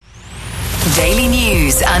Daily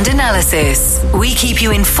news and analysis. We keep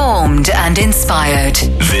you informed and inspired.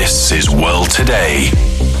 This is World Today.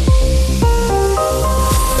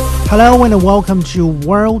 Hello and welcome to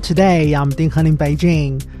World Today. I'm Ding Han in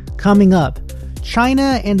Beijing. Coming up,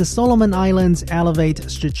 China and the Solomon Islands elevate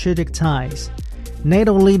strategic ties.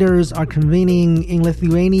 NATO leaders are convening in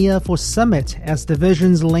Lithuania for summit as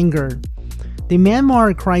divisions linger. The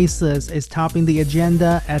Myanmar crisis is topping the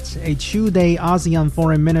agenda at a two-day ASEAN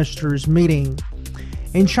foreign ministers meeting.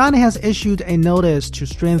 And China has issued a notice to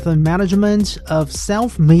strengthen management of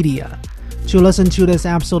self-media. To listen to this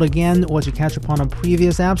episode again or to catch up on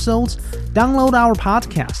previous episodes, download our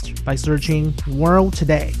podcast by searching World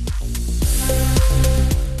Today.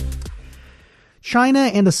 China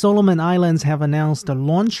and the Solomon Islands have announced the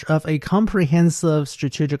launch of a comprehensive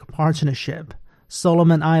strategic partnership.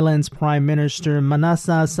 Solomon Islands Prime Minister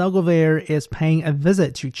Manasseh Sagovir is paying a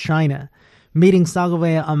visit to China. Meeting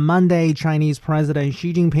Sagovir on Monday, Chinese President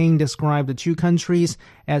Xi Jinping described the two countries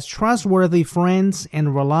as trustworthy friends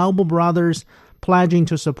and reliable brothers, pledging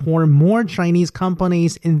to support more Chinese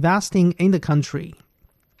companies investing in the country.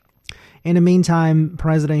 In the meantime,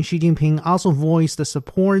 President Xi Jinping also voiced the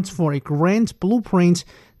support for a grand blueprint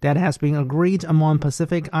that has been agreed among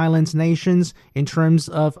Pacific Island nations in terms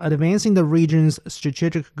of advancing the region's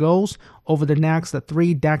strategic goals over the next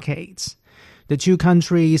 3 decades. The two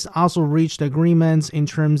countries also reached agreements in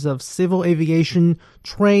terms of civil aviation,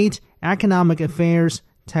 trade, economic affairs,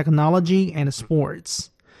 technology, and sports.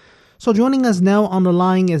 So joining us now on the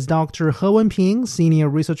line is Dr. He Wenping, Senior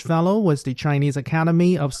Research Fellow with the Chinese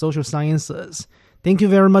Academy of Social Sciences. Thank you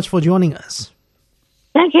very much for joining us.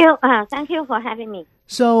 Thank you. Thank you for having me.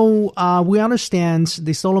 So we understand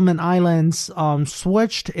the Solomon Islands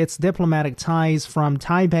switched its diplomatic ties from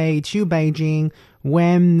Taipei to Beijing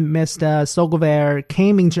when Mr. Sagovir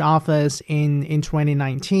came into office in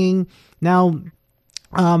 2019. Now,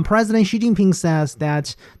 President Xi Jinping says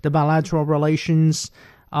that the bilateral relations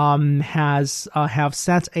have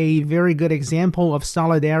set a very good example of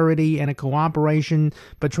solidarity and cooperation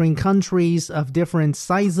between countries of different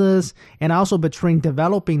sizes and also between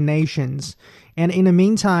developing nations. And in the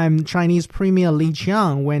meantime, Chinese Premier Li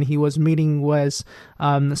Qiang, when he was meeting with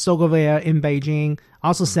Sagovir in Beijing,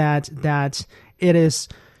 also said that it is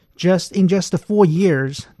just 4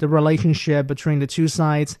 years, the relationship between the two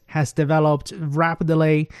sides has developed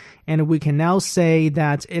rapidly, and we can now say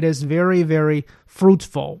that it is very, very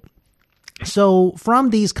fruitful. So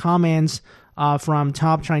from these comments from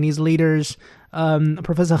top Chinese leaders,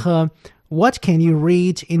 Professor He, what can you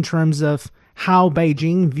read in terms of how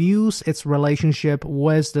Beijing views its relationship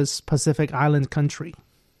with this Pacific Island country?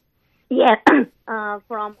 Yes,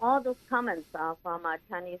 from all those comments from our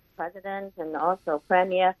Chinese president and also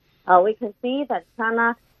premier, we can see that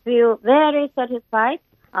China feels very satisfied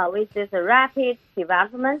with this rapid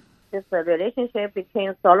development, this relationship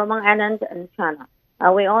between Solomon Islands and China.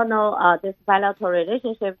 We all know this bilateral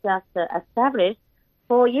relationship just established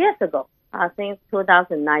 4 years ago, since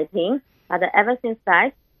 2019, ever since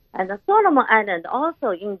that. And the Solomon Islands also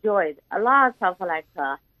enjoyed a lot of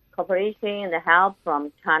cooperation and help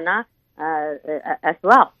from China as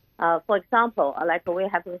well. For example, we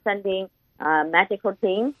have been sending medical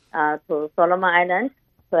team to Solomon Islands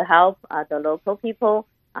to help the local people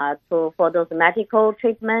for those medical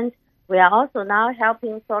treatments. We are also now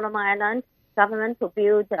helping Solomon Islands government to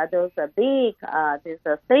build those big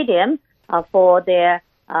stadium for their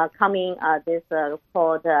coming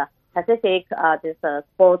called Pacific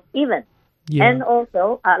sports event. Yeah. And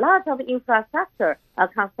also a lot of infrastructure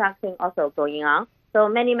construction also going on. So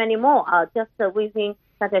many more just within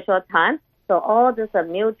such a short time. So all this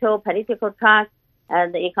mutual political trust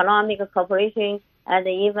and economic cooperation and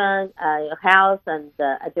even health and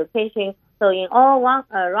education. So in all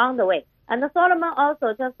around the way. And the Solomon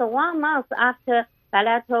also just 1 month after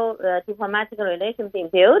bilateral diplomatic relations being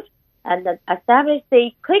built and established,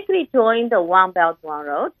 they quickly joined the One Belt, One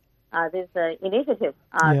Road. This initiative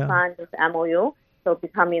signed this MOU, so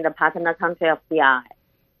becoming the partner country of CI.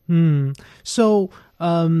 So,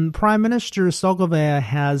 Prime Minister Sagovir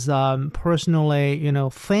has personally,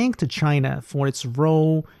 thanked China for its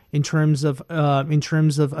role in terms of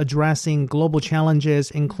addressing global challenges,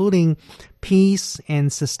 including peace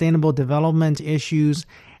and sustainable development issues,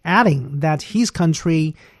 adding that his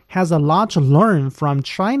country has a lot to learn from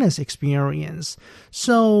China's experience.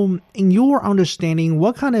 So, in your understanding,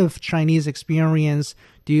 what kind of Chinese experience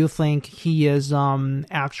do you think he is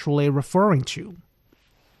actually referring to?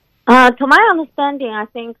 To my understanding, I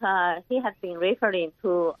think he has been referring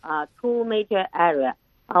to two major areas.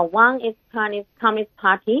 One is Chinese Communist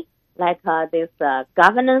Party, like this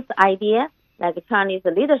governance idea, like Chinese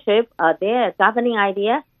leadership, their governing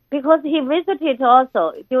idea, because he visited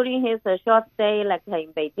also during his short stay, like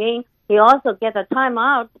in Beijing. He also get a time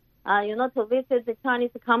out, to visit the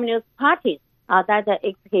Chinese Communist Party, that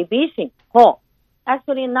exhibition hall,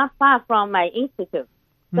 actually not far from my institute.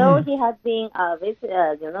 So he has been,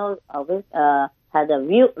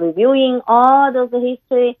 reviewing all those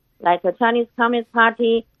history, like the Chinese Communist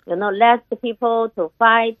Party, led the people to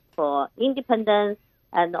fight for independence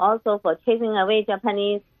and also for chasing away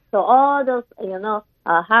Japanese. So all those,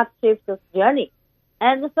 hardships, this journey.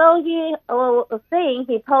 And so he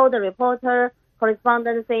told the reporter,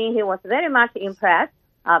 correspondent, saying he was very much impressed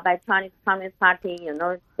by Chinese Communist Party,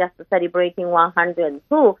 just celebrating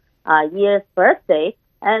 102 years birthday.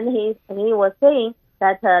 And he was saying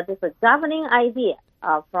that this governing idea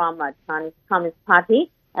from Chinese Communist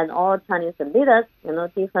Party and all Chinese leaders,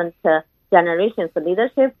 different generations of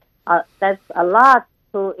leadership, that's a lot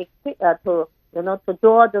to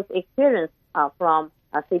draw this experience from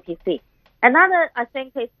CPC. Another, I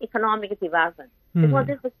think, is economic development, because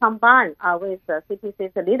this is combined with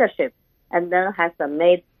CPC's leadership, and then has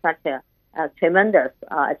made such a tremendous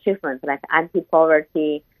achievement like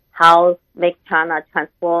anti-poverty, how make China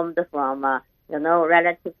transformed from,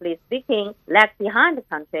 relatively speaking, lag behind the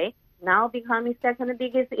country, now becoming second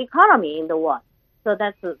biggest economy in the world. So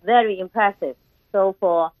that's very impressive. So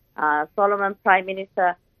for Solomon Prime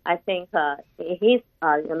Minister, I think his,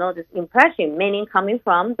 this impression, meaning coming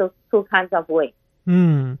from those two kinds of ways.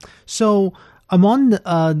 So among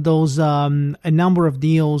those a number of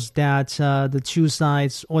deals that the two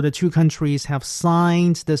sides or the two countries have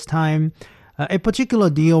signed this time, a particular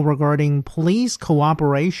deal regarding police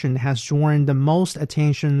cooperation has drawn the most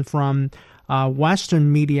attention from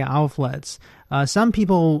Western media outlets. Some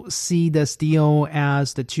people see this deal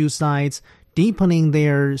as the two sides deepening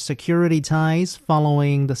their security ties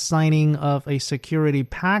following the signing of a security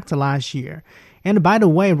pact last year. And by the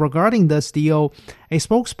way, regarding this deal, a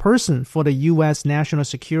spokesperson for the U.S. National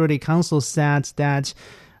Security Council said that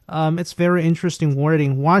it's very interesting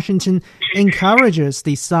wording. Washington encourages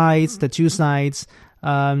the two sides,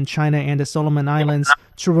 China and the Solomon Islands,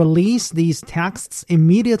 to release these texts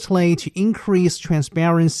immediately to increase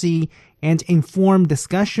transparency and inform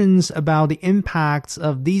discussions about the impacts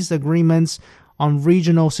of these agreements on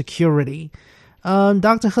regional security.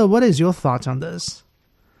 Dr. He, what is your thoughts on this?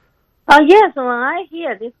 Yes, when I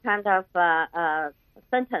hear this kind of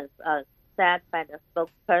sentence said by the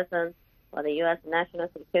spokesperson for the U.S. National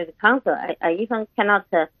Security Council, I even cannot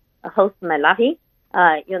host my laughing.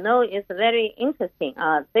 It's very interesting.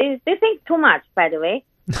 They think too much, by the way.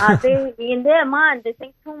 They in their mind, they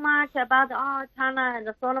think too much about China and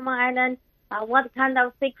the Solomon Islands. What kind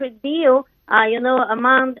of secret deal,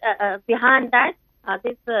 among behind that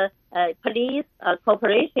this police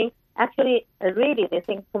cooperation. Actually, really, they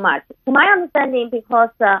think too much. To my understanding, because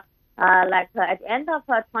at the end of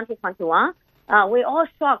 2021, we're all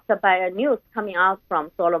shocked by news coming out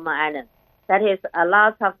from Solomon Islands. That is a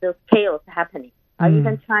lot of those chaos happening.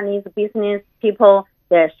 Even Chinese business people,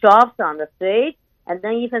 their shops on the street, and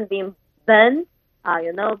then even being burned,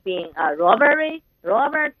 being robbed,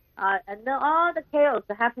 and then all the chaos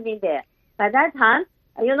happening there. By that time,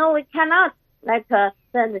 we cannot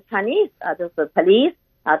send the Chinese, the police,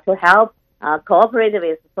 to help cooperate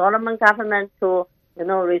with Solomon government to,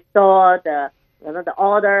 restore the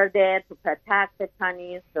order there, to protect the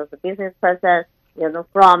Chinese, those business persons,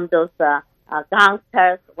 from those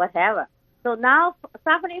gangsters, whatever. So now,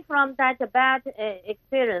 suffering from that bad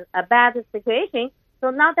experience, a bad situation, so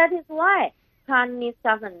now that is why Chinese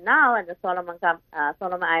government now and the Solomon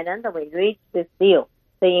Island, we reached this deal,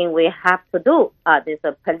 saying we have to do this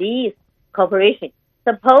police cooperation.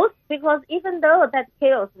 Suppose, because even though that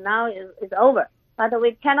chaos now is over, but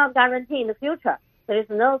we cannot guarantee in the future there is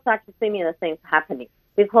no such similar things happening,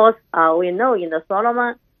 because we know in the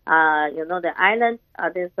Solomon, the island,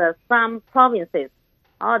 there's some provinces.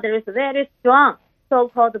 There is very strong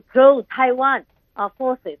so-called pro-Taiwan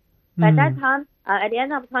forces. By that time, at the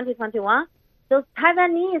end of 2021, those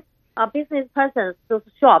Taiwanese business persons, those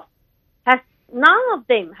shops, none of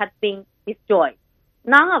them has been destroyed.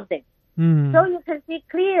 None of them. So you can see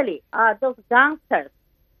clearly those gangsters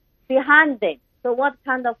behind them. So what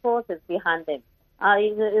kind of forces behind them?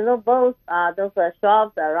 Both those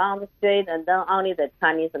shops around the street, and then only the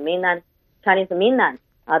Chinese mainland.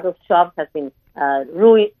 Those shops have been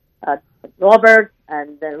ruined, robbed,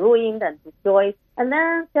 and ruined and destroyed. And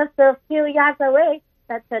then just a few yards away,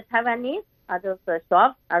 that the Taiwanese, those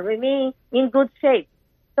shops remain in good shape.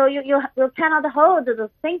 So you cannot hold the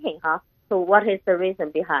thinking, So what is the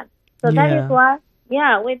reason behind? So that is why,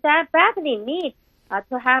 we badly need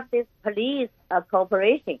to have this police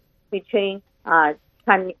cooperation between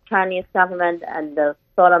Chinese government and the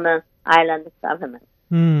Solomon Island government.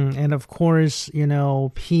 And of course,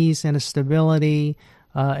 peace and stability,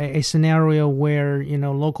 a scenario where,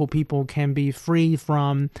 local people can be free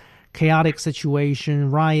from chaotic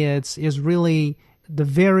situation, riots, is really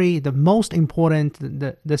the most important,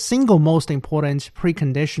 the single most important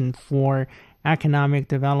precondition for economic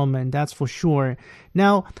development, that's for sure.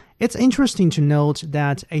 Now, it's interesting to note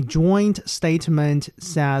that a joint statement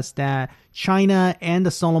says that China and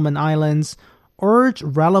the Solomon Islands urge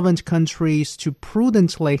relevant countries to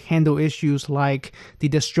prudently handle issues like the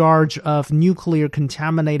discharge of nuclear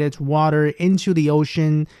contaminated water into the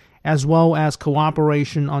ocean, as well as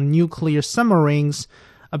cooperation on nuclear submarines.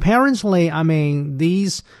 Apparently,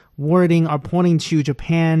 these wording are pointing to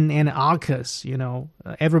Japan and AUKUS.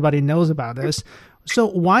 Everybody knows about this. So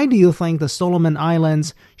why do you think the Solomon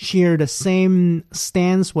Islands share the same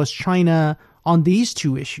stance with China on these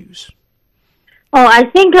two issues? Oh, I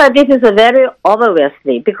think this is very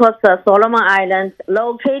obviously because the Solomon Islands,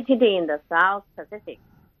 located in the South Pacific,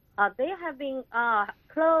 they have been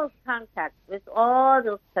close contact with all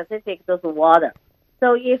those Pacific, those water.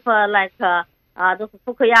 So if those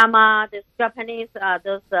Fukuyama, those Japanese,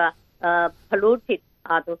 those polluted,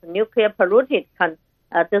 those nuclear polluted,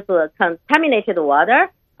 those contaminated water,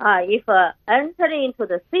 if entering into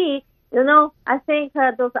the sea, I think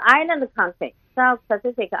those island countries, South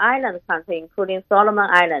Pacific island countries, including Solomon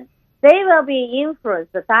Islands, they will be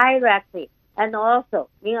influenced directly and also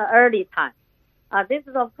in an early time. This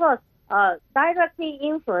is, of course, directly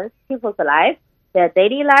influence people's life, their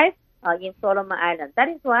daily life in Solomon Islands. That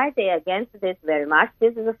is why they are against this very much.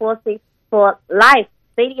 This is for life,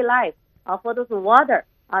 daily life, for those water,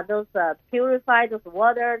 those purified those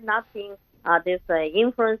water, not being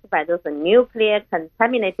influenced by those nuclear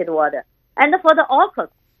contaminated water. And for the AUKUS,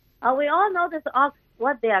 we all know this AUKUS,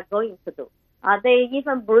 what they are going to do. They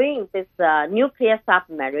even bring this nuclear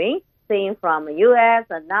submarine, saying from the U.S.,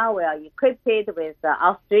 and now we are equipped with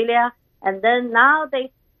Australia. And then now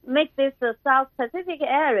they make this South Pacific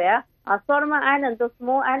area, Solomon Islands, the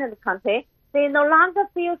small island country, they no longer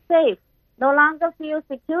feel safe, no longer feel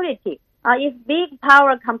security. If big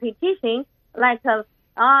power competition,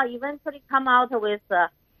 eventually come out with a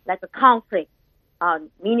conflict,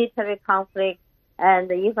 military conflict,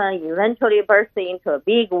 and even eventually burst into a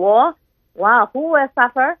big war, wow, who will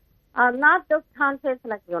suffer? Not those countries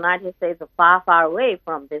like the United States far, far away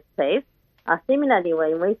from this place. Similarly,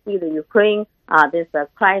 when we see the Ukraine, this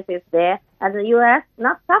crisis there, and the U.S.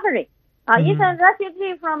 not suffering. Even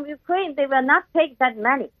refugees from Ukraine, they will not take that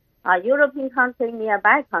many. European country,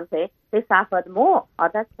 nearby country, they suffered more,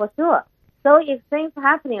 that's for sure. So if things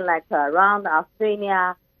happening like around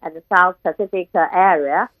Australia and the South Pacific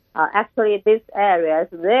area, actually this area is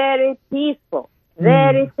very peaceful,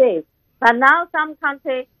 very safe. But now some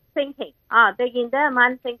countries thinking, they in their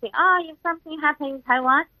mind thinking, if something happens in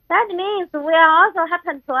Taiwan, that means will also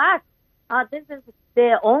happen to us. This is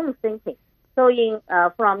their own thinking. So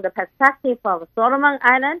from the perspective of Solomon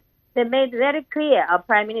Islands, they made very clear, our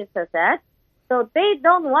Prime Minister said, so they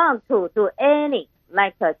don't want to do any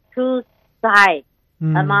two sides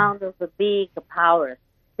among those big powers.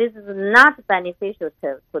 This is not beneficial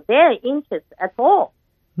to their interests at all.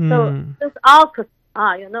 So this AUKUS,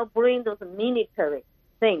 bring those military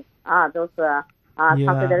things, those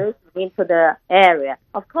considerations into the area.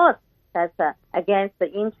 Of course, that's against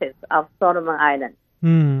the interests of Solomon Islands.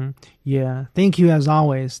 Yeah, thank you as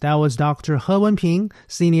always. That was Dr. He Wenping,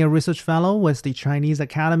 Senior Research Fellow with the Chinese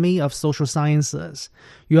Academy of Social Sciences.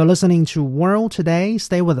 You are listening to World Today.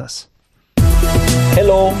 Stay with us.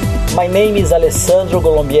 Hello, my name is Alessandro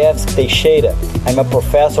Golombiewski Teixeira. I'm a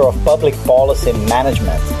professor of public policy and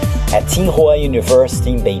management at Tsinghua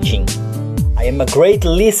University in Beijing. I am a great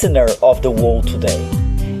listener of The World Today.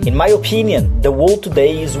 In my opinion, The World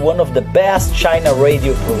Today is one of the best China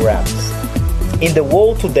radio programs. In The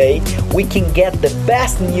World Today, we can get the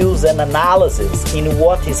best news and analysis in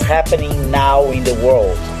what is happening now in the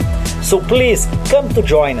world. So please, come to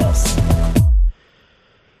join us.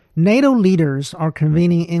 NATO leaders are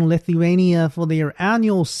convening in Lithuania for their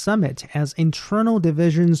annual summit as internal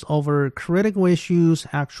divisions over critical issues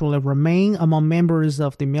actually remain among members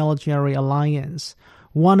of the military alliance.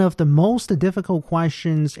 One of the most difficult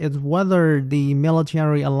questions is whether the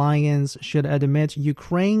military alliance should admit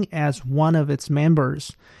Ukraine as one of its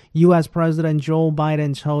members. U.S. President Joe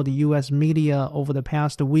Biden told the U.S. media over the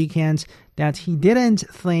past weekend that he didn't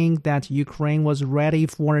think that Ukraine was ready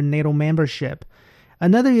for NATO membership.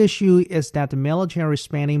 Another issue is that the military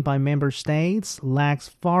spending by member states lags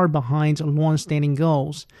far behind long-standing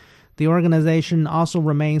goals. The organization also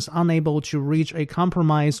remains unable to reach a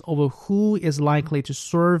compromise over who is likely to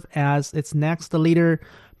serve as its next leader,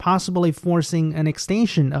 possibly forcing an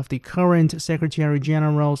extension of the current Secretary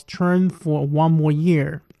General's term for one more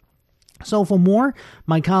year. So for more,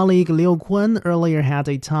 my colleague Liu Kun earlier had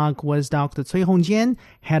a talk with Dr. Cui Hongjian,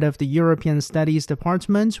 head of the European Studies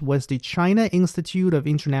Department with the China Institute of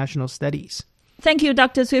International Studies. Thank you,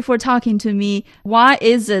 Dr. Cui, for talking to me. Why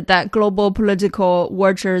is it that global political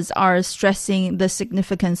watchers are stressing the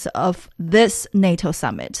significance of this NATO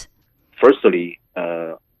summit? Firstly,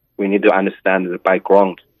 we need to understand the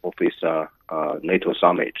background of this NATO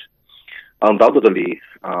summit. Undoubtedly,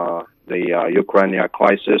 the Ukrainian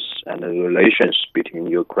crisis and the relations between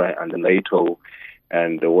Ukraine and NATO,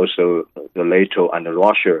 and also the NATO and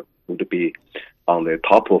Russia would be on the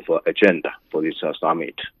top of the agenda for this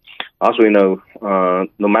summit. As we know,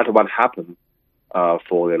 no matter what happens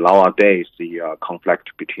for the nowadays, the conflict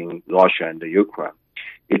between Russia and Ukraine,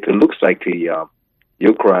 it looks like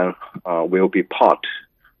Ukraine will be part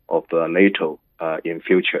of the NATO in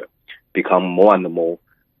future, become more and more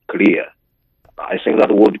clear. I think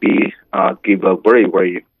that would be give a very,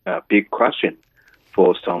 very big question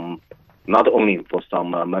for some, not only for some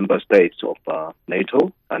member states of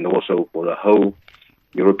NATO, and also for the whole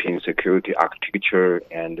European security architecture,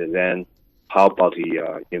 and then how about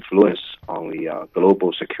the influence on the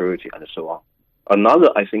global security and so on. Another,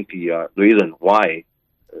 I think, the reason why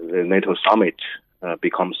the NATO summit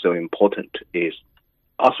becomes so important is,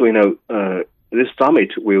 as we know, this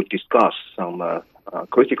summit will discuss some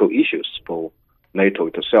critical issues for NATO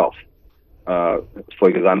itself. For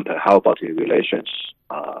example, how about the relations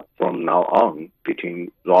from now on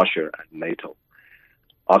between Russia and NATO?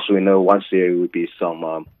 As we know, once there will be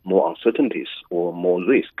some more uncertainties or more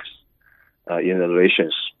risks in the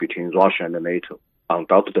relations between Russia and NATO,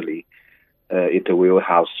 undoubtedly it will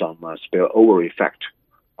have some spillover effect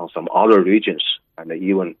on some other regions and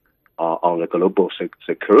even on the global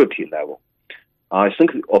security level. I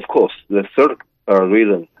think, of course, the third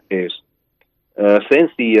reason is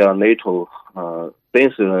since the NATO,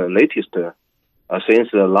 since the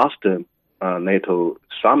last NATO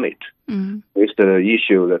summit, it's the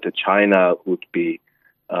issue that China would be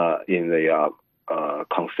in the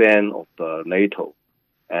concern of the NATO,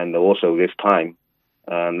 and also this time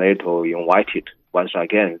NATO invited once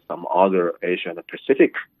again some other Asian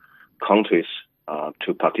Pacific countries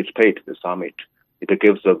to participate in the summit. It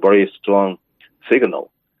gives a very strong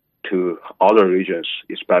signal to other regions,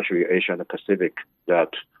 especially Asia and Pacific, that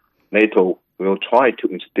NATO will try to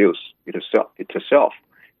introduce itself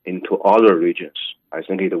into other regions. I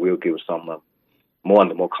think it will give some more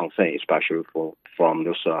and more concern, especially from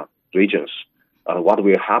those regions. What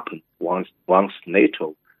will happen once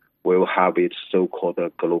NATO will have its so-called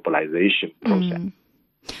globalization process?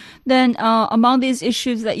 Then among these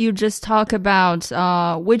issues that you just talked about,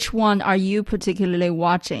 which one are you particularly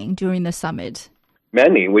watching during the summit?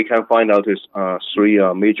 Many. We can find out three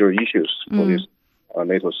major issues for this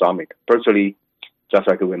NATO summit. Firstly, just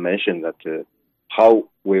like we mentioned, that how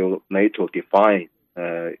will NATO define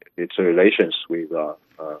its relations with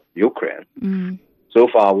Ukraine? So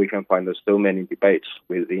far, we can find so many debates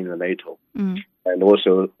within the NATO, and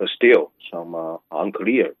also still some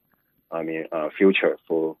unclear, future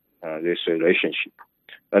for this relationship.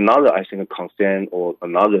 Another, I think, concern or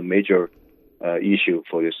another major issue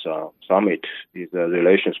for this summit is the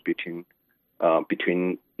relations between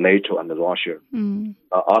NATO and Russia.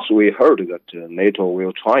 As we heard that NATO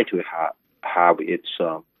will try to have its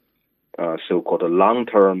so-called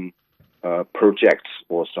long-term projects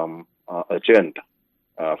or some agenda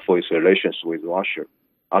for its relations with Russia.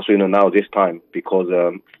 As we know now, this time, because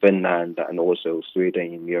Finland and also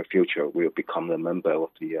Sweden in near future will become a member of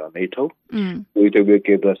the NATO, it will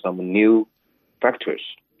give us some new factors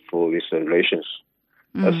for these relations.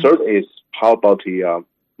 Third is how about the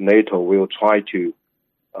NATO will try to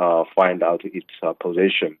find out its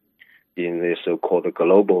position in this so-called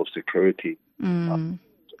global security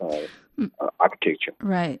architecture.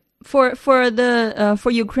 Right. For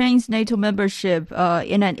Ukraine's NATO membership,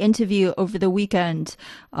 in an interview over the weekend,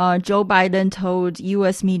 Joe Biden told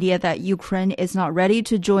U.S. media that Ukraine is not ready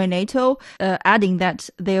to join NATO, adding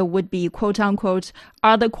that there would be, quote unquote,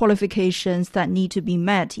 other qualifications that need to be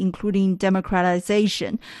met, including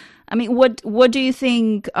democratization. I mean, what do you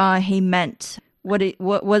think he meant? What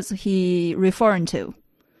was he referring to?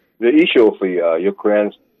 The issue of the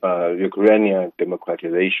Ukrainian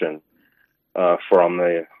democratization from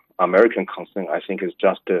the American concern, I think, is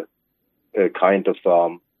just a kind of,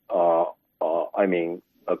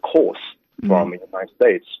 a course from the United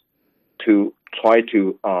States to try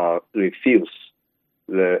to refuse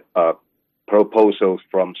the proposals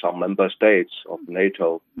from some member states of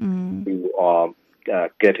NATO to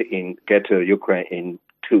get Ukraine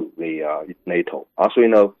into the NATO. As we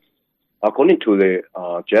know, according to the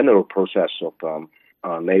general process of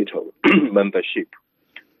NATO membership,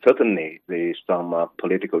 certainly there's some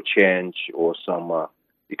political change or some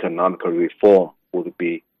economic reform would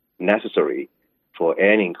be necessary for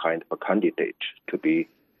any kind of a candidate to be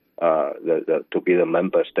the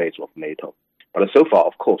member states of NATO. But so far,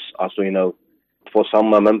 of course, as we know, for some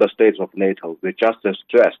member states of NATO, they just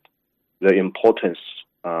stressed the importance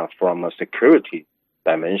from a security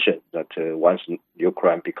dimension that once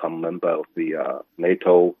Ukraine become member of the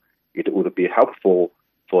NATO, it would be helpful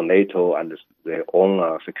for NATO and their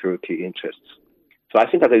own security interests. So I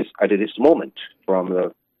think that is, at this moment, from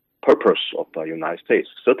the purpose of the United States,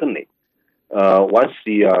 certainly, once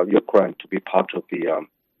the Ukraine to be part of the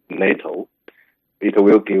NATO, it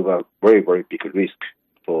will give a very, very big risk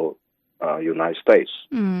for United States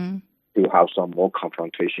to have some more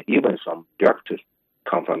confrontation, even some direct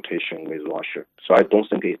confrontation with Russia. So I don't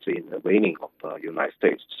think it's in the vein of the United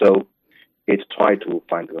States. So it's trying to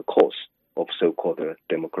find the cause of so-called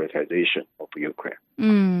democratization of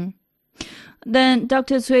Ukraine. Then,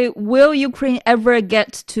 Dr. Cui, will Ukraine ever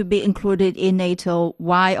get to be included in NATO?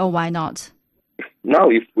 Why or why not? Now,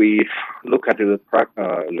 if we look at the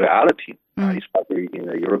reality, especially in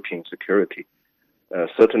the European security,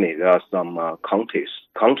 certainly there are some countries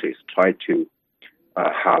try to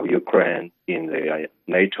have Ukraine in the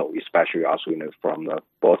NATO, especially as we know from the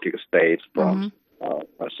Baltic states, from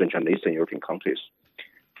Central and Eastern European countries.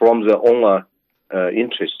 From their own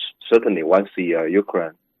interests, certainly once the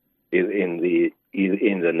Ukraine is in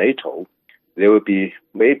the NATO, there will be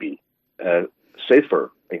maybe a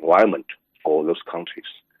safer environment for those countries.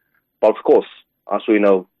 But of course, as we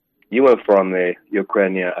know, even from the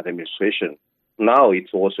Ukrainian administration, now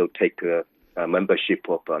it's also take membership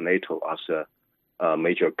of NATO as a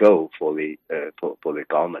major goal for the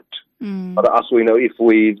government. But as we know, if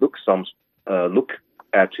we look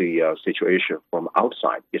at the situation from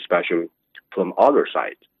outside, especially from other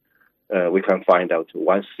side, we can find out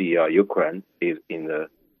once the Ukraine is in the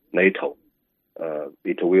NATO,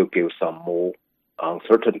 it will give some more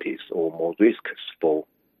uncertainties or more risks for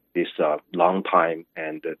this long time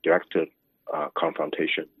and direct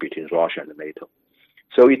confrontation between Russia and NATO.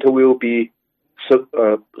 So it will be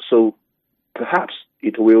so perhaps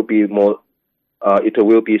it will be more it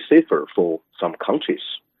will be safer for some countries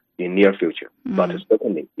in near future, but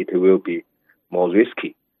certainly it will be more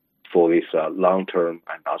risky for this long-term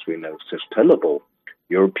and, as we know, sustainable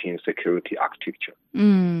European security architecture.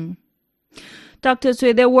 Dr.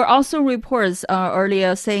 Cui, there were also reports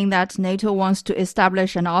earlier saying that NATO wants to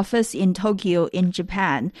establish an office in Tokyo in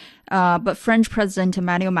Japan, but French President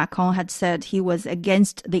Emmanuel Macron had said he was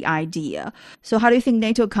against the idea. So how do you think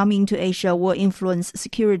NATO coming to Asia will influence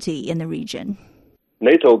security in the region?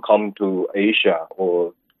 NATO coming to Asia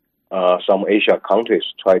or some Asia countries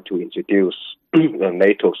try to introduce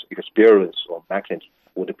NATO's experience or mechanism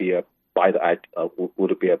would be a bad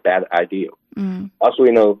idea. As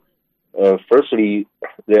we know, firstly,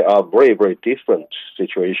 there are very, very different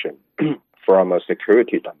situations from a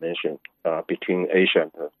security dimension between Asia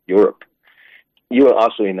and Europe. Even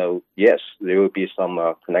as we know, yes, there will be some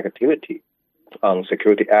connectivity on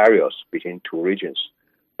security areas between two regions.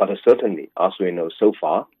 But certainly, as we know so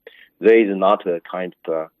far, there is not a kind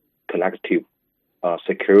of collective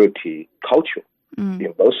security culture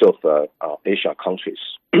in most of Asia countries.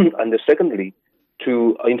 And secondly,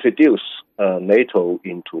 to introduce NATO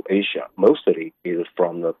into Asia mostly is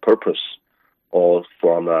from the purpose or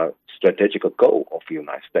from a strategic goal of the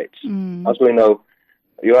United States. As we know,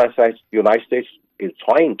 United States is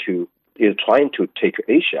trying to take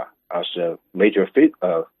Asia as a major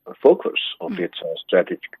focus of its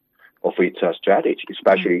strategy,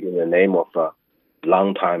 especially in the name of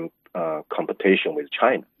long-time competition with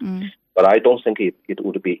China. But I don't think it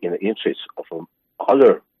would be in the interest of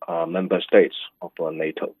other member states of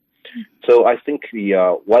NATO. So I think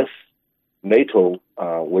once NATO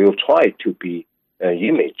will try to be an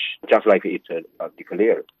image, just like it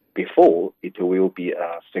declared before, it will be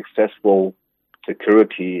a successful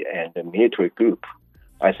security and military group.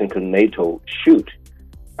 I think NATO should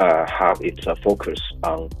have its focus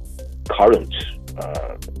on current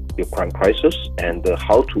Ukraine crisis and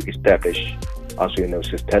how to establish, as you know,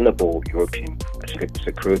 sustainable European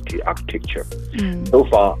security architecture. So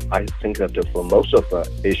far, I think that for most of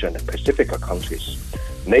Asian and Pacific countries,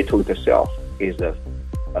 NATO itself is a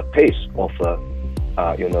pace of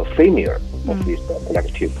failure of this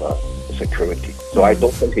collective security. So I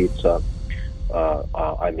don't think it's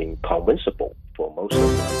convincible for most of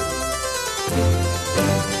them.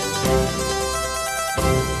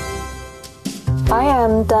 I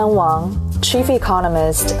am Dan Wang, Chief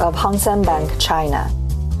Economist of Hang Seng Bank, China.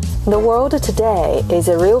 The World Today is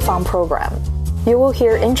a real fun program. You will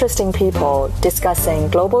hear interesting people discussing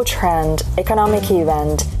global trend, economic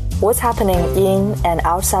event, what's happening in and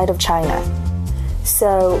outside of China.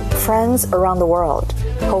 So, friends around the world,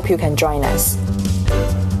 hope you can join us.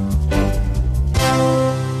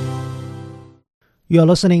 You're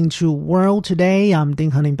listening to World Today. I'm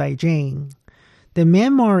Ding Han in Beijing. The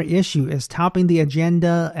Myanmar issue is topping the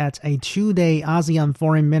agenda at a two-day ASEAN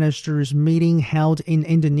foreign ministers meeting held in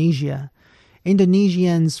Indonesia.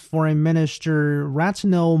 Indonesia's Foreign Minister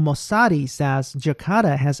Retno Marsudi says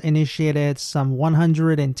Jakarta has initiated some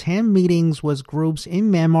 110 meetings with groups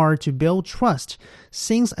in Myanmar to build trust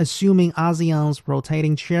since assuming ASEAN's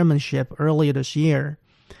rotating chairmanship earlier this year.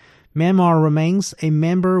 Myanmar remains a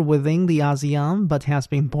member within the ASEAN but has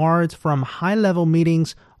been barred from high-level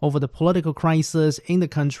meetings over the political crisis in the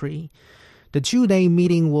country. The two-day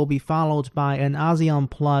meeting will be followed by an ASEAN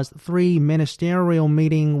Plus 3 ministerial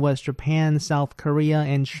meeting with Japan, South Korea,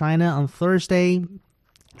 and China on Thursday.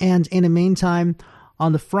 And in the meantime,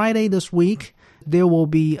 on the Friday this week, there will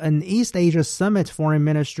be an East Asia Summit Foreign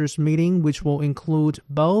Ministers meeting, which will include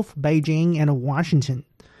both Beijing and Washington.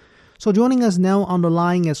 So joining us now on the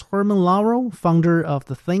line is Herman Lauro, founder of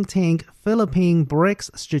the think tank Philippine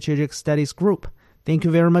BRICS Strategic Studies Group. Thank you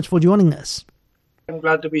very much for joining us. I'm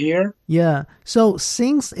glad to be here. Yeah. So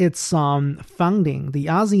since its founding, the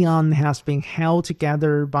ASEAN has been held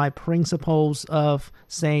together by principles of,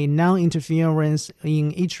 say, non-interference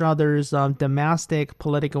in each other's domestic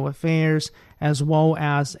political affairs, as well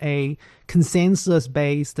as a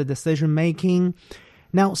consensus-based decision-making.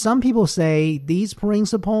 Now, some people say these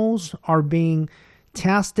principles are being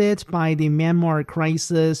tested by the Myanmar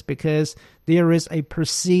crisis because there is a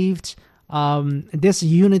perceived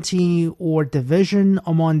disunity or division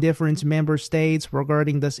among different member states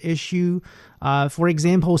regarding this issue. For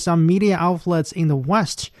example, some media outlets in the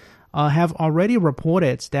West have already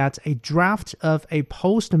reported that a draft of a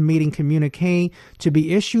post-meeting communique to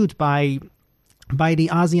be issued by the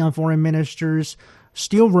ASEAN foreign ministers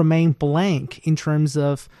still remain blank in terms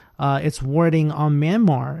of its wording on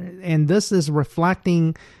Myanmar. And this is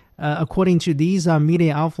reflecting, according to these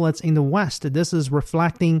media outlets in the West, this is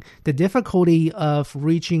reflecting the difficulty of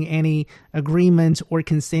reaching any agreement or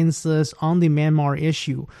consensus on the Myanmar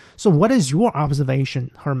issue. So what is your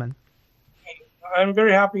observation, Herman? I'm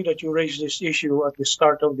very happy that you raised this issue at the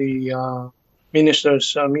start of the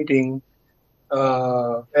ministers' meeting.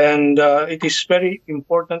 And it is very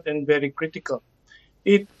important and very critical.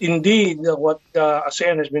 It indeed, what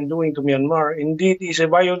ASEAN has been doing to Myanmar, indeed is a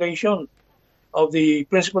violation of the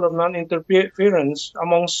principle of non-interference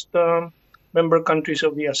amongst member countries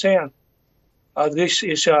of the ASEAN. This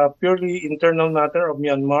is a purely internal matter of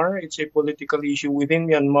Myanmar. It's a political issue within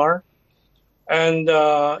Myanmar. And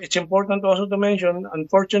it's important also to mention,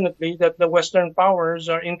 unfortunately, that the Western powers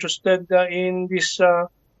are interested in this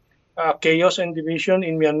chaos and division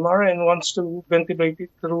in Myanmar and wants to ventilate it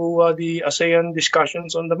through the ASEAN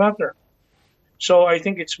discussions on the matter. So I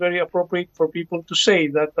think it's very appropriate for people to say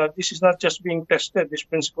that this is not just being tested, this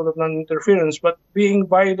principle of non-interference, but being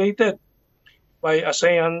violated by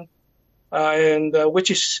ASEAN, and which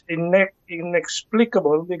is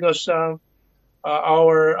inexplicable because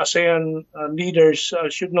our ASEAN leaders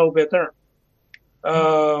should know better.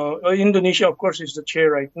 Indonesia, of course, is the chair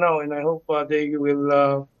right now, and I hope they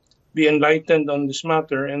will be enlightened on this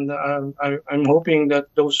matter. And I'm hoping that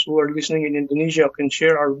those who are listening in Indonesia can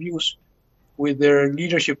share our views with their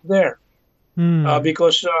leadership there.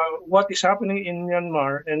 Because what is happening in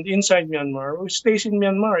Myanmar and inside Myanmar stays in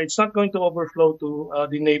Myanmar. It's not going to overflow to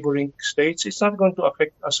the neighboring states. It's not going to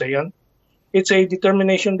affect ASEAN. It's a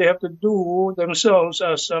determination they have to do themselves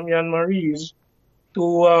as Myanmarese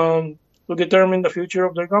to determine the future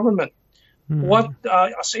of their government. What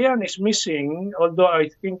ASEAN is missing, although I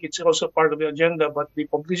think it's also part of the agenda, but the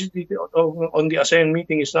publicity on the ASEAN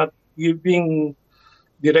meeting is not being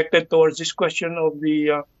directed towards this question of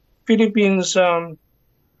the Philippines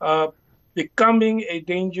becoming a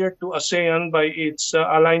danger to ASEAN by its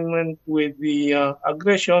alignment with the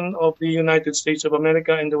aggression of the United States of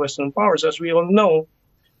America and the Western powers. As we all know,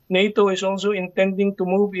 NATO is also intending to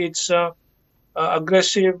move its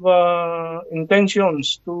aggressive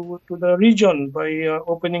intentions to the region by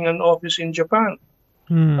opening an office in Japan.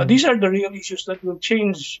 These are the real issues that will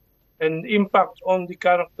change and impact on the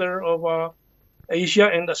character of Asia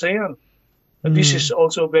and ASEAN. This is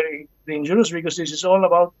also very dangerous because this is all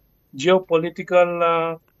about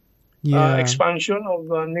geopolitical expansion of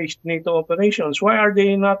NATO operations. Why are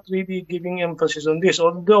they not really giving emphasis on this?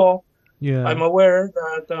 Although I'm aware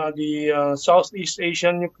that the Southeast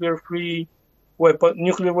Asian nuclear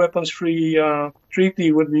weapons free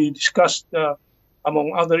treaty will be discussed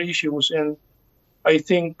among other issues, and I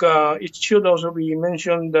think it should also be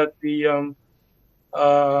mentioned that the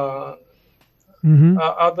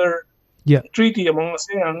other treaty among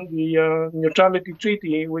ASEAN, the neutrality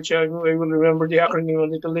treaty, which I will remember the acronym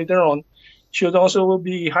a little later on, should also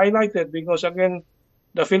be highlighted because, again,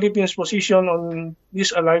 the Philippines' position on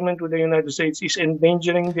this alignment with the United States is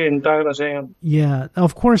endangering the entire ASEAN. Yeah,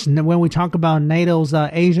 of course, when we talk about NATO's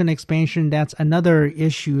Asian expansion, that's another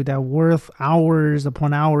issue that worth hours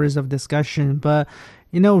upon hours of discussion. But,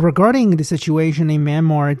 regarding the situation in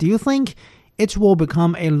Myanmar, do you think it will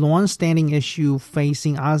become a long-standing issue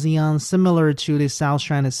facing ASEAN, similar to the South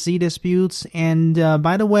China Sea disputes? And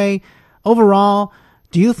by the way, overall,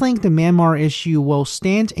 do you think the Myanmar issue will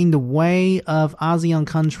stand in the way of ASEAN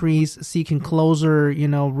countries seeking closer,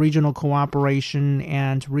 regional cooperation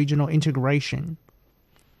and regional integration?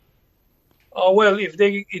 Well, if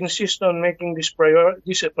they insist on making this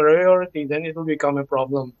a priority, then it will become a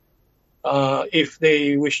problem. If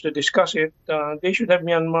they wish to discuss it, they should have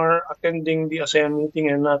Myanmar attending the ASEAN meeting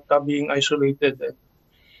and not being isolated.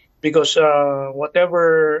 Because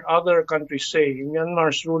whatever other countries say,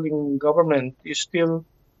 Myanmar's ruling government is still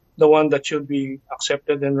the one that should be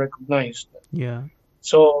accepted and recognized. Yeah.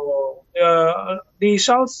 So the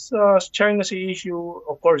South China Sea issue,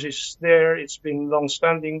 of course, is there. It's been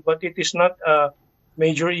long-standing, but it is not a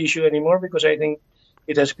major issue anymore because I think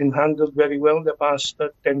it has been handled very well the past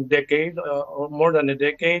 10 decades or more than a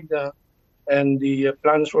decade. And the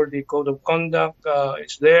plans for the code of conduct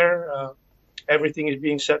is there. Everything is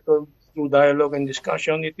being settled through dialogue and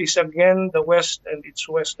discussion. It is, again, the West and its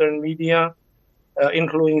Western media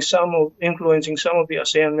influencing some of the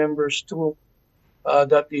ASEAN members too,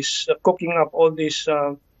 that is cooking up all this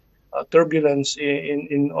turbulence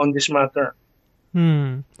on this matter.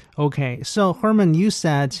 Okay, so Herman, you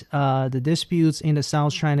said the disputes in the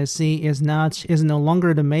South China Sea is no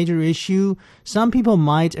longer the major issue. Some people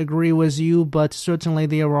might agree with you, but certainly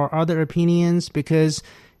there are other opinions because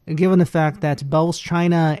given the fact that both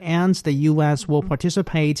China and the U.S. will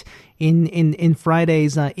participate in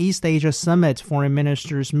Friday's East Asia Summit Foreign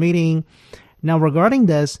Ministers meeting. Now, regarding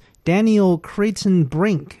this, Daniel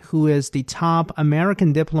Creighton-Brink, who is the top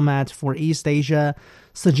American diplomat for East Asia,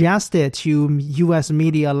 suggested to U.S.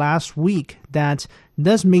 media last week that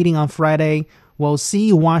this meeting on Friday will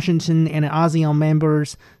see Washington and ASEAN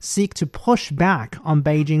members seek to push back on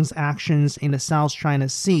Beijing's actions in the South China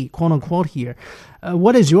Sea, quote-unquote here.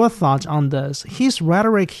 What is your thought on this? His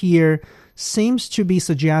rhetoric here seems to be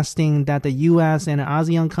suggesting that the U.S. and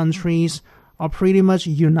ASEAN countries are pretty much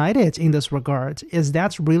united in this regard. Is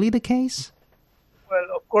that really the case? Well,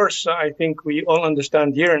 of course, I think we all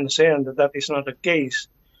understand here in ASEAN that is not the case.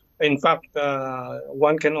 In fact,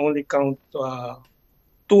 one can only count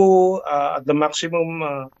two at the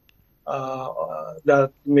maximum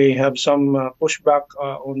that may have some pushback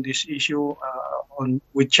on this issue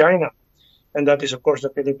with China. And that is, of course, the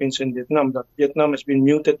Philippines and Vietnam. That Vietnam has been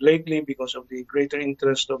muted lately because of the greater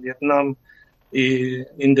interest of Vietnam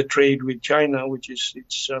in the trade with China, which is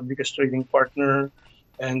its biggest trading partner,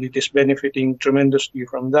 and it is benefiting tremendously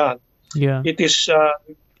from that. Yeah. It is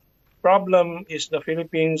problem is the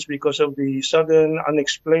Philippines because of the sudden,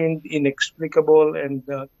 unexplained, inexplicable, and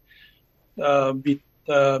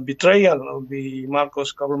betrayal of the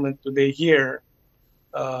Marcos government today here,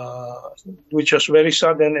 which was very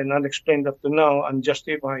sudden and unexplained up to now,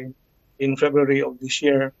 unjustified in February of this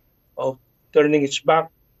year, of turning its back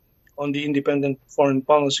on the independent foreign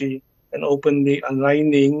policy and openly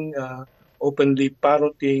aligning, openly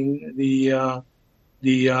parroting the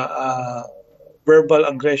verbal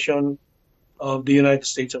aggression of the United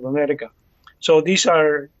States of America. So these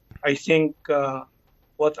are, I think,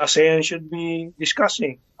 what ASEAN should be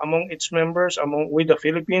discussing among its members, with the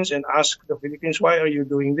Philippines, and ask the Philippines, why are you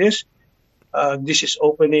doing this? This is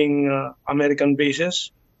opening American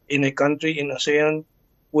bases in a country in ASEAN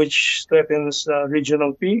which threatens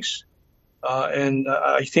regional peace. And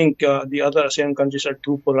I think the other ASEAN countries are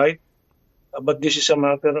too polite. But this is a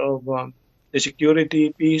matter of the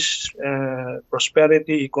security, peace,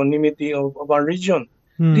 prosperity, equanimity of our region.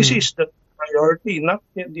 This is the priority, not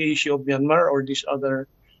the issue of Myanmar or these other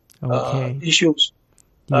issues.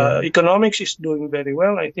 Yeah. Economics is doing very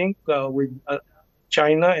well, I think, with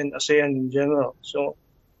China and ASEAN in general.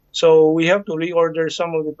 So we have to reorder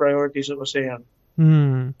some of the priorities of ASEAN.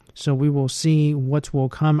 So we will see what will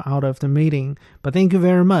come out of the meeting. But thank you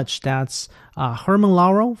very much. That's Herman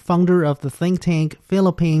Laurel, founder of the think tank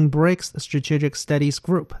Philippine BRICS Strategic Studies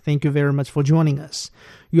Group. Thank you very much for joining us.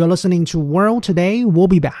 You are listening to World Today. We'll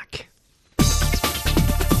be back.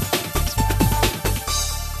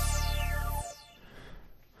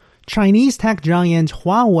 Chinese tech giant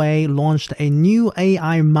Huawei launched a new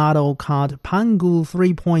AI model called Pangu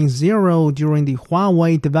 3.0 during the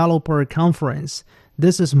Huawei Developer Conference.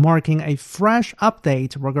 This is marking a fresh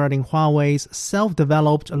update regarding Huawei's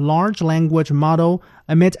self-developed large language model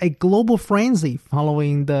amid a global frenzy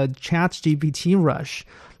following the ChatGPT rush.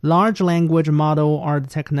 Large language models are the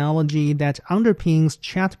technology that underpins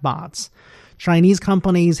chatbots. Chinese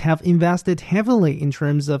companies have invested heavily in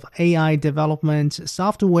terms of AI development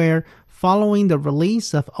software following the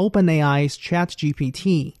release of OpenAI's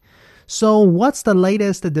ChatGPT. So what's the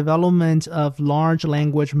latest development of large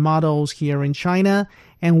language models here in China,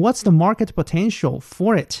 and what's the market potential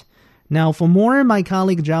for it? Now, for more, my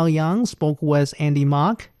colleague Zhao Yang spoke with Andy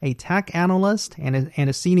Mock, a tech analyst and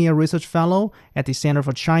a senior research fellow at the Center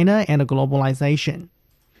for China and Globalization.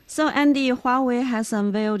 So, Andy, Huawei has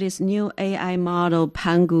unveiled its new AI model,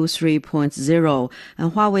 Pangu 3.0.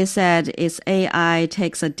 And Huawei said its AI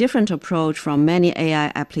takes a different approach from many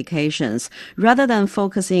AI applications. Rather than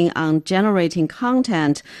focusing on generating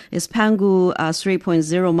content, its Pangu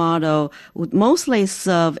 3.0 model would mostly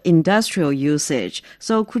serve industrial usage.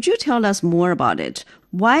 So, could you tell us more about it?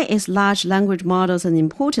 Why is large language models an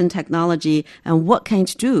important technology, and what can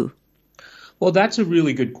it do? Well, that's a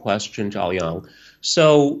really good question, Zhao Yang.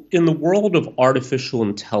 So in the world of artificial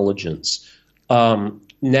intelligence,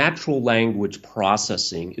 natural language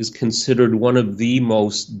processing is considered one of the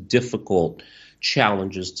most difficult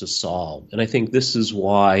challenges to solve. And I think this is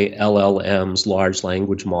why LLMs, large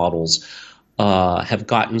language models, have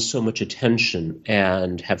gotten so much attention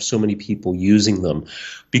and have so many people using them,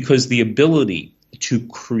 because the ability to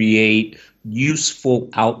create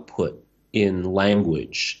useful output in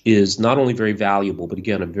language is not only very valuable, but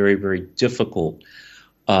again, a very, very difficult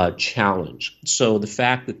challenge. So the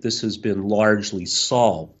fact that this has been largely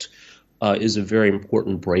solved is a very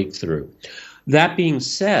important breakthrough. That being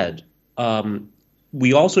said,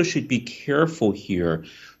 we also should be careful here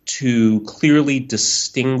to clearly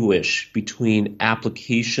distinguish between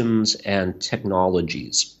applications and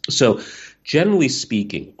technologies. So generally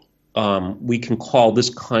speaking, we can call this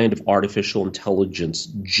kind of artificial intelligence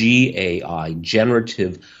GAI,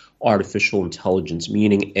 generative artificial intelligence,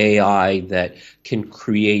 meaning AI that can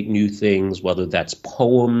create new things, whether that's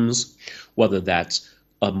poems, whether that's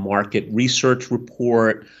a market research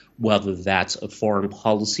report, whether that's a foreign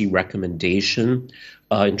policy recommendation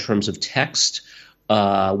in terms of text,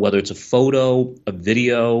 whether it's a photo, a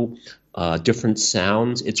video, different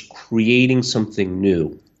sounds. It's creating something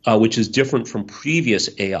new. Which is different from previous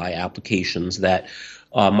AI applications that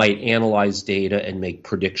might analyze data and make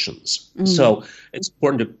predictions. So it's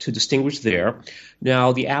important to distinguish there.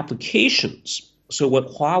 Now, the applications. So what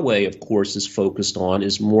Huawei, of course, is focused on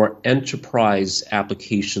is more enterprise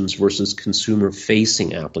applications versus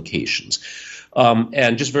consumer-facing applications.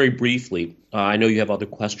 And just very briefly, I know you have other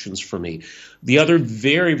questions for me. The other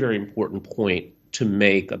very, very important point to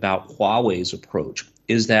make about Huawei's approach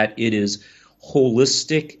is that it is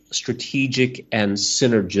holistic, strategic, and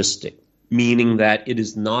synergistic, meaning that it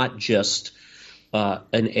is not just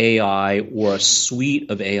an AI or a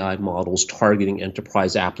suite of AI models targeting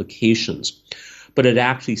enterprise applications, but it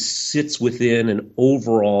actually sits within an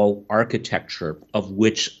overall architecture of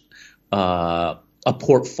which a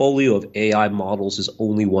portfolio of AI models is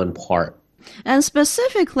only one part. And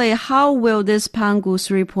specifically, how will this Pangu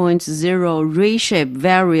 3.0 reshape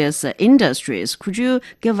various industries? Could you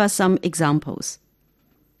give us some examples?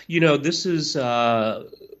 You know, this is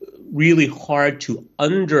really hard to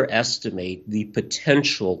underestimate the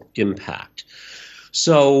potential impact.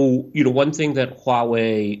 So, you know, one thing that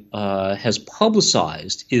Huawei has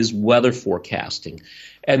publicized is weather forecasting,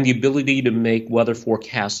 and the ability to make weather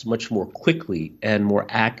forecasts much more quickly and more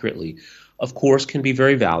accurately, of course, can be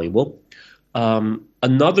very valuable.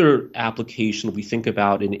 Another application, if we think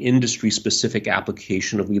about an industry-specific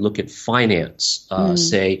application, if we look at finance,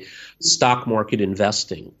 say stock market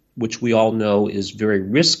investing, which we all know is very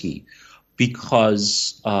risky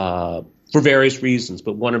because for various reasons,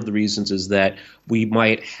 but one of the reasons is that we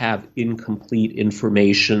might have incomplete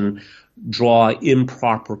information, draw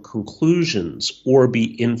improper conclusions, or be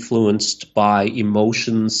influenced by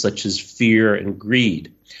emotions such as fear and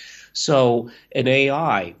greed. So an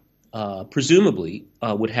AI presumably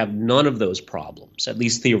would have none of those problems, at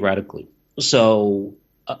least theoretically. So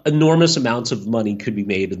enormous amounts of money could be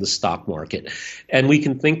made in the stock market. And we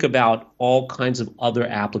can think about all kinds of other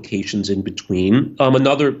applications in between.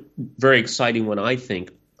 Another very exciting one, I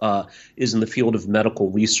think, is in the field of medical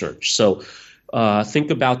research. So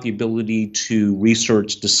think about the ability to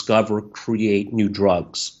research, discover, create new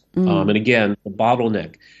drugs. And again, the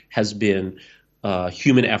bottleneck has been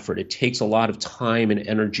human effort. It takes a lot of time and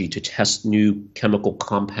energy to test new chemical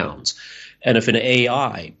compounds. And if an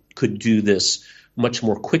AI could do this much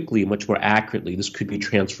more quickly, much more accurately, this could be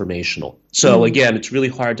transformational. So again, it's really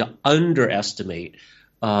hard to underestimate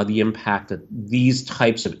the impact that these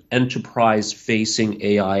types of enterprise-facing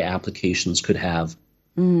AI applications could have.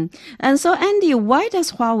 And so, Andy, why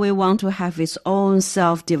does Huawei want to have its own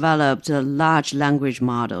self-developed large language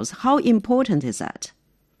models? How important is that?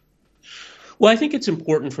 Well, I think it's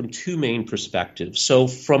important from two main perspectives. So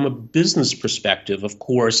from a business perspective, of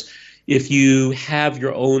course, if you have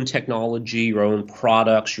your own technology, your own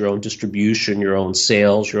products, your own distribution, your own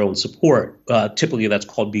sales, your own support, typically that's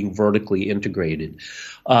called being vertically integrated.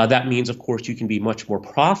 That means, of course, you can be much more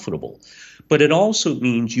profitable. But it also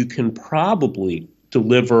means you can probably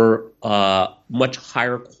deliver much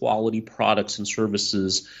higher quality products and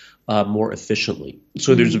services more efficiently.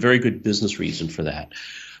 So there's a very good business reason for that.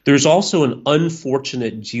 There's also an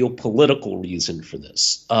unfortunate geopolitical reason for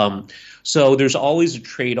this. So there's always a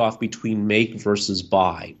trade-off between make versus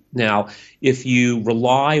buy. Now, if you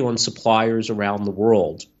rely on suppliers around the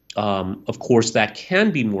world, of course, that can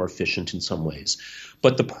be more efficient in some ways.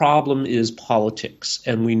 But the problem is politics.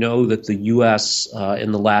 And we know that the U.S.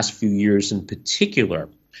 In the last few years in particular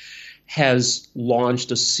has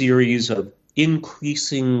launched a series of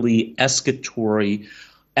increasingly escalatory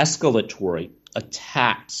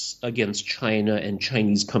attacks against China and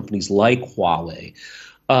Chinese companies like Huawei,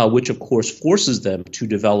 which of course forces them to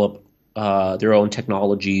develop their own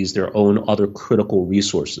technologies, their own other critical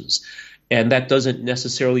resources. And that doesn't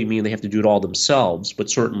necessarily mean they have to do it all themselves, but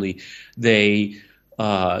certainly they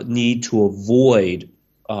need to avoid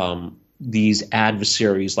these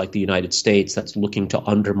adversaries like the United States that's looking to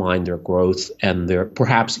undermine their growth and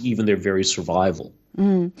perhaps even their very survival.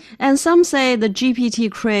 And some say the GPT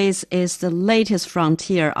craze is the latest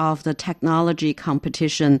frontier of the technology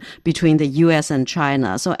competition between the U.S. and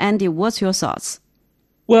China. So, Andy, what's your thoughts?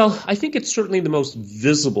 Well, I think it's certainly the most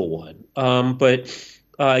visible one. But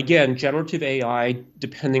again, generative AI,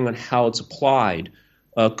 depending on how it's applied,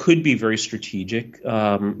 could be very strategic.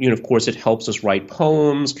 Of course, it helps us write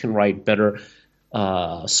poems, can write better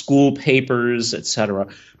school papers, etc.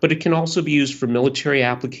 But it can also be used for military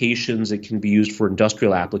applications. It can be used for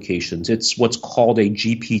industrial applications. It's what's called a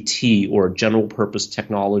GPT, or general purpose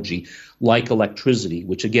technology, like electricity,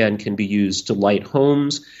 which again can be used to light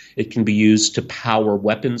homes. It can be used to power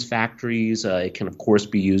weapons factories. It can, of course,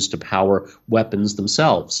 be used to power weapons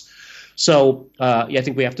themselves. So I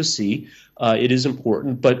think we have to see. It is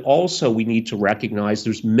important, but also we need to recognize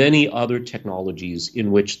there's many other technologies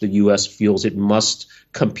in which the U.S. feels it must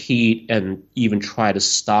compete and even try to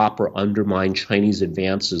stop or undermine Chinese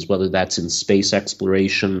advances, whether that's in space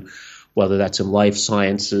exploration, whether that's in life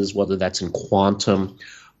sciences, whether that's in quantum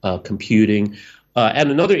computing. And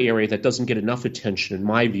another area that doesn't get enough attention, in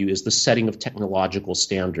my view, is the setting of technological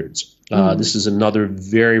standards. This is another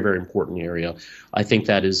very, very important area. I think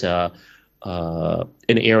that is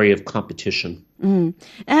an area of competition.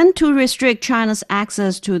 And to restrict China's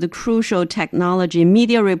access to the crucial technology,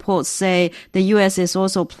 media reports say the U.S. is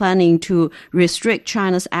also planning to restrict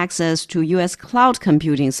China's access to U.S. cloud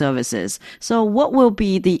computing services. So what will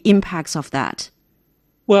be the impacts of that?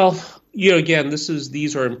 Well, again,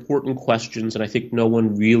 these are important questions, and I think no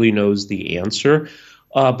one really knows the answer.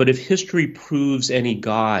 But if history proves any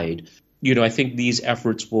guide, I think these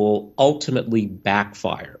efforts will ultimately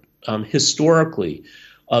backfire. Historically,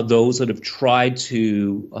 those that have tried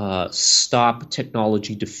to stop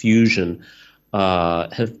technology diffusion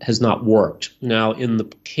has not worked. Now, in the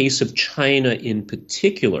case of China in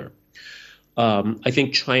particular, I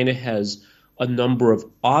think China has a number of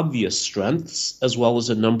obvious strengths as well as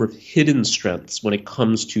a number of hidden strengths when it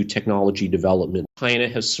comes to technology development. China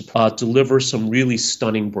has delivered some really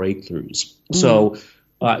stunning breakthroughs. So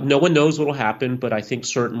no one knows what will happen, but I think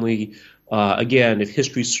certainly again, if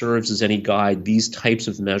history serves as any guide, these types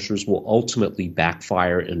of measures will ultimately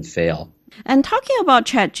backfire and fail. And talking about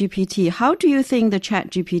ChatGPT, how do you think the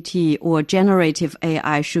ChatGPT or generative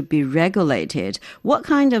AI should be regulated? What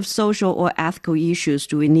kind of social or ethical issues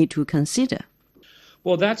do we need to consider?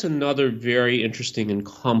 Well, that's another very interesting and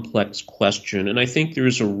complex question, and I think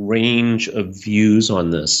there's a range of views on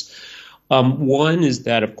this. One is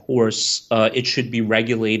that, of course, it should be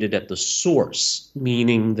regulated at the source,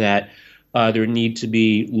 meaning that There need to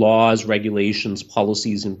be laws, regulations,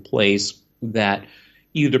 policies in place that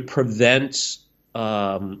either prevent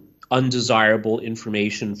undesirable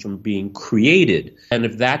information from being created, and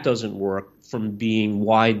if that doesn't work, from being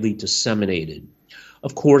widely disseminated.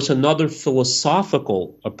 Of course, another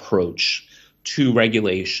philosophical approach to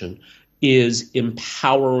regulation is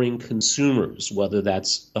empowering consumers, whether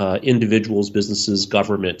that's individuals, businesses,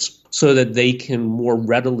 governments, so that they can more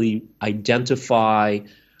readily identify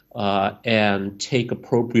and take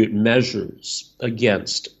appropriate measures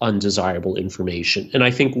against undesirable information. And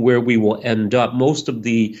I think where we will end up, most of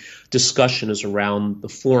the discussion is around the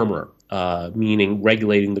former, meaning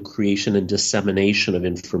regulating the creation and dissemination of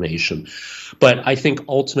information. But I think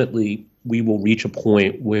ultimately we will reach a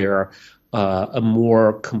point where a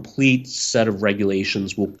more complete set of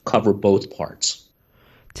regulations will cover both parts.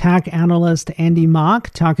 Tech analyst Andy Mock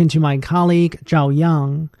talking to my colleague Zhao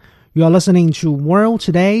Yang. You are listening to World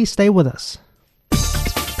Today. Stay with us.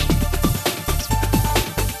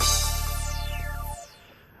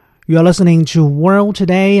 You are listening to World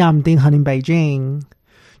Today. I'm Ding Han in Beijing.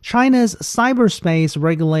 China's cyberspace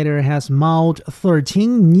regulator has mulled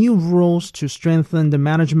 13 new rules to strengthen the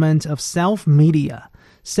management of self-media.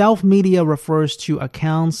 Self-media refers to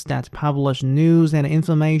accounts that publish news and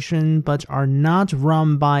information but are not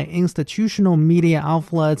run by institutional media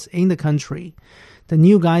outlets in the country. The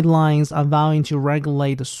new guidelines are vowing to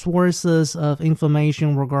regulate the sources of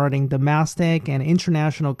information regarding domestic and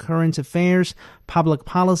international current affairs, public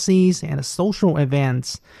policies, and social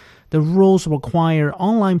events. The rules require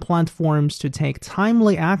online platforms to take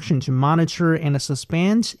timely action to monitor and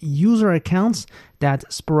suspend user accounts that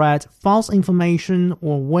spread false information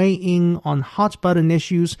or weigh in on hot-button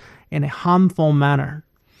issues in a harmful manner.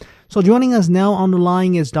 So joining us now on the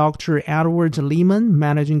line is Dr. Edward Lehman,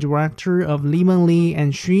 Managing Director of Lehman Lee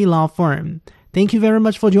and Xu Law Firm. Thank you very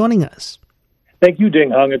much for joining us. Thank you,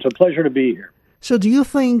 Ding Hong. It's a pleasure to be here. So do you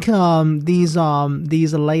think these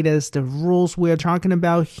latest rules we're talking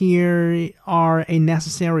about here are a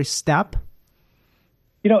necessary step?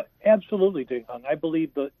 Absolutely, Ding Hong. I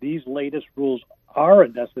believe that these latest rules are a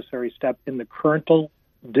necessary step in the current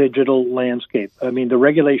digital landscape. I mean, the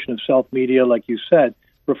regulation of self-media, like you said,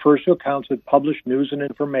 refers to accounts that publish news and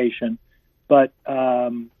information, but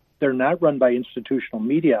they're not run by institutional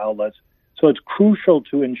media outlets. So it's crucial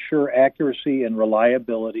to ensure accuracy and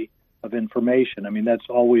reliability of information. I mean, that's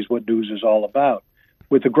always what news is all about.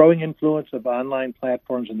 With the growing influence of online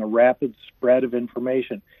platforms and the rapid spread of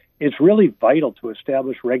information, it's really vital to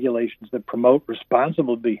establish regulations that promote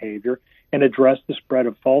responsible behavior and address the spread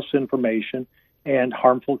of false information and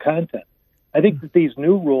harmful content. I think that these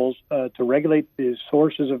new rules to regulate the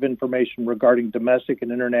sources of information regarding domestic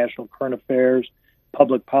and international current affairs,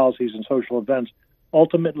 public policies, and social events,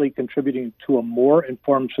 ultimately contributing to a more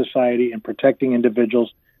informed society and protecting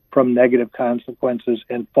individuals from negative consequences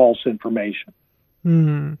and false information.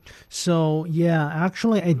 So,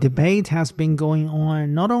 actually a debate has been going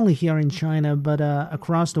on not only here in China, but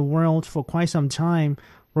across the world for quite some time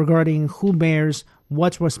regarding who bears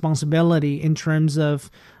what responsibility in terms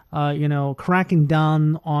of cracking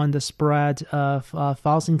down on the spread of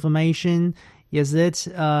false information. Is it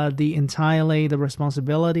entirely the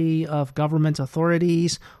responsibility of government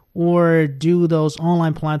authorities, or do those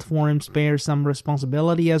online platforms bear some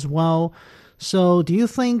responsibility as well? So do you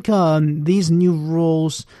think these new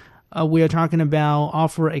rules we are talking about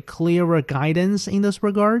offer a clearer guidance in this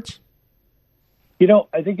regard?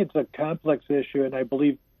 I think it's a complex issue, and I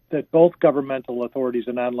believe that both governmental authorities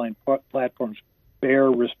and online platforms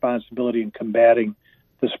bear responsibility in combating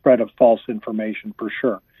the spread of false information, for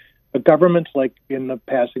sure. But governments, like in the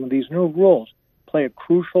passing of these new rules, play a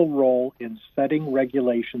crucial role in setting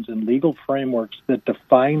regulations and legal frameworks that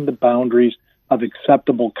define the boundaries of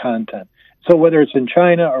acceptable content. So whether it's in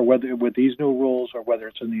China or whether with these new rules or whether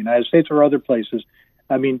it's in the United States or other places,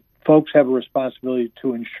 I mean, folks have a responsibility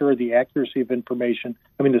to ensure the accuracy of information.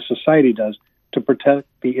 I mean, the society does, to protect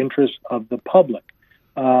the interests of the public.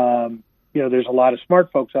 There's a lot of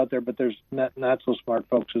smart folks out there, but there's not so smart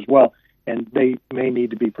folks as well, and they may need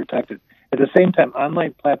to be protected. At the same time,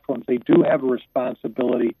 online platforms, they do have a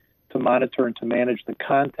responsibility to monitor and to manage the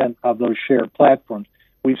content of those shared platforms.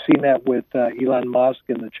 We've seen that with Elon Musk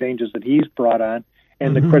and the changes that he's brought on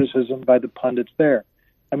and the criticism by the pundits there.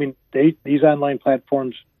 I mean, these online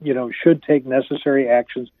platforms, should take necessary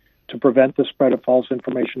actions to prevent the spread of false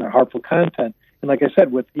information or harmful content. And like I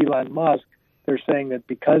said, with Elon Musk, they're saying that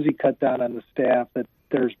because he cut down on the staff, that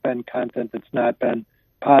there's been content that's not been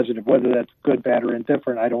positive. Whether that's good, bad, or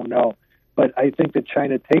indifferent, I don't know. But I think that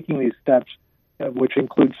China taking these steps, which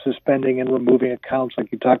includes suspending and removing accounts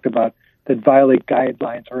like you talked about, that violate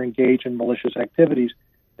guidelines or engage in malicious activities,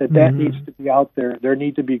 that needs to be out there. There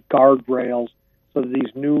need to be guardrails so that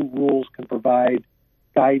these new rules can provide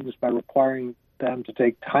guidance by requiring them to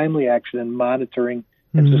take timely action in monitoring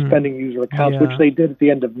and suspending user accounts, which they did at the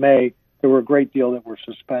end of May. There were a great deal that were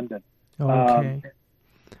suspended. Okay.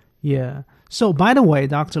 So, by the way,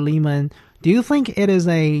 Dr. Lehman, do you think it is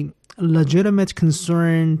a legitimate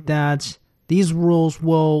concern that these rules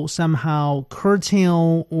will somehow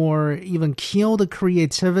curtail or even kill the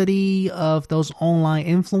creativity of those online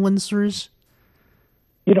influencers?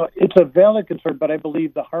 It's a valid concern, but I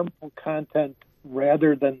believe the harmful content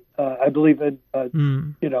rather than, I believe in,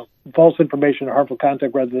 false information or harmful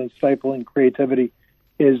content rather than stifling creativity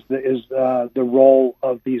is the role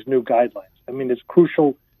of these new guidelines. I mean, it's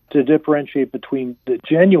crucial to differentiate between the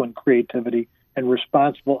genuine creativity and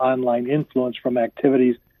responsible online influence from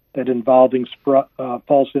activities that involving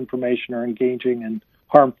false information or engaging in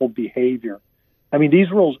harmful behavior. I mean,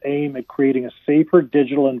 these rules aim at creating a safer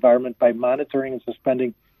digital environment by monitoring and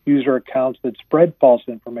suspending user accounts that spread false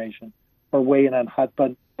information or weigh in on hot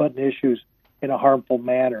button issues in a harmful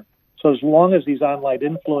manner. So as long as these online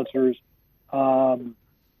influencers,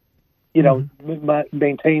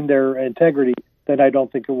 maintain their integrity, then I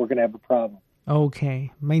don't think we're going to have a problem.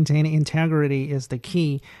 Okay, maintaining integrity is the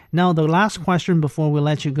key. Now, the last question before we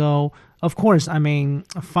let you go. Of course, I mean,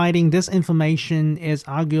 fighting disinformation is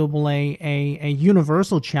arguably a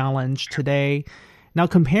universal challenge today. Now,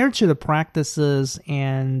 compared to the practices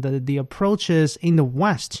and the approaches in the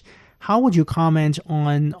West, how would you comment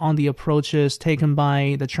on the approaches taken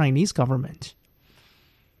by the Chinese government?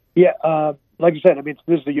 Yeah, like you said, I mean,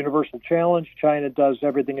 this is a universal challenge. China does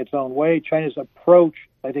everything its own way. China's approach,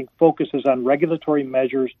 I think, focuses on regulatory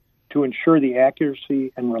measures to ensure the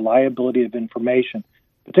accuracy and reliability of information,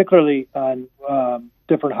 particularly on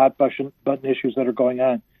different hot button issues that are going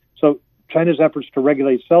on. So China's efforts to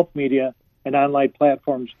regulate self-media and online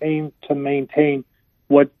platforms aim to maintain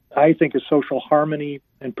what I think is social harmony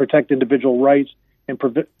and protect individual rights and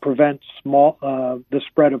prevent the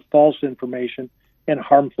spread of false information and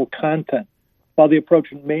harmful content. While the approach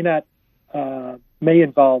may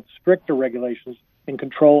involve stricter regulations and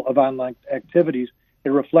control of online activities, it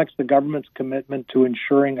reflects the government's commitment to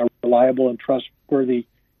ensuring a reliable and trustworthy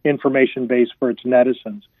information base for its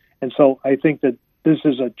netizens. And so I think that this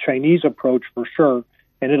is a Chinese approach for sure,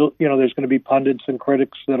 and there's going to be pundits and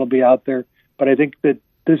critics that'll be out there, but I think that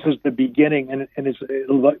this is the beginning, and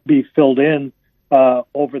it'll be filled in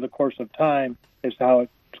over the course of time as to how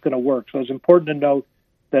it's going to work. So it's important to note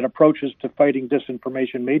that approaches to fighting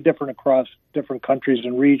disinformation may differ across different countries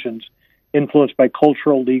and regions, influenced by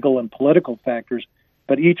cultural, legal, and political factors,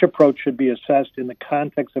 but each approach should be assessed in the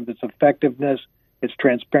context of its effectiveness, its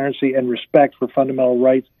transparency, and respect for fundamental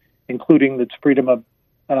rights, including its freedom of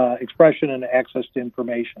expression and access to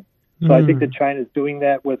information. So I think that China is doing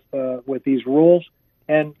that with these rules,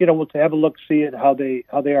 and we'll have a look, see it how they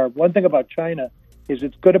are. One thing about China is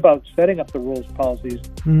it's good about setting up the rules, policies,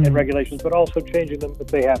 and regulations, but also changing them if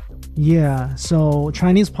they have to. Yeah, so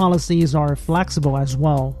Chinese policies are flexible as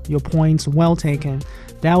well. Your point's well taken.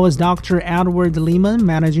 That was Dr. Edward Lehman,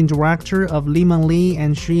 Managing Director of Lehman Lee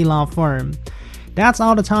and Shi Law Firm. That's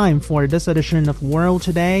all the time for this edition of World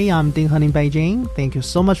Today. I'm Ding He in Beijing. Thank you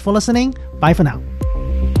so much for listening. Bye for now.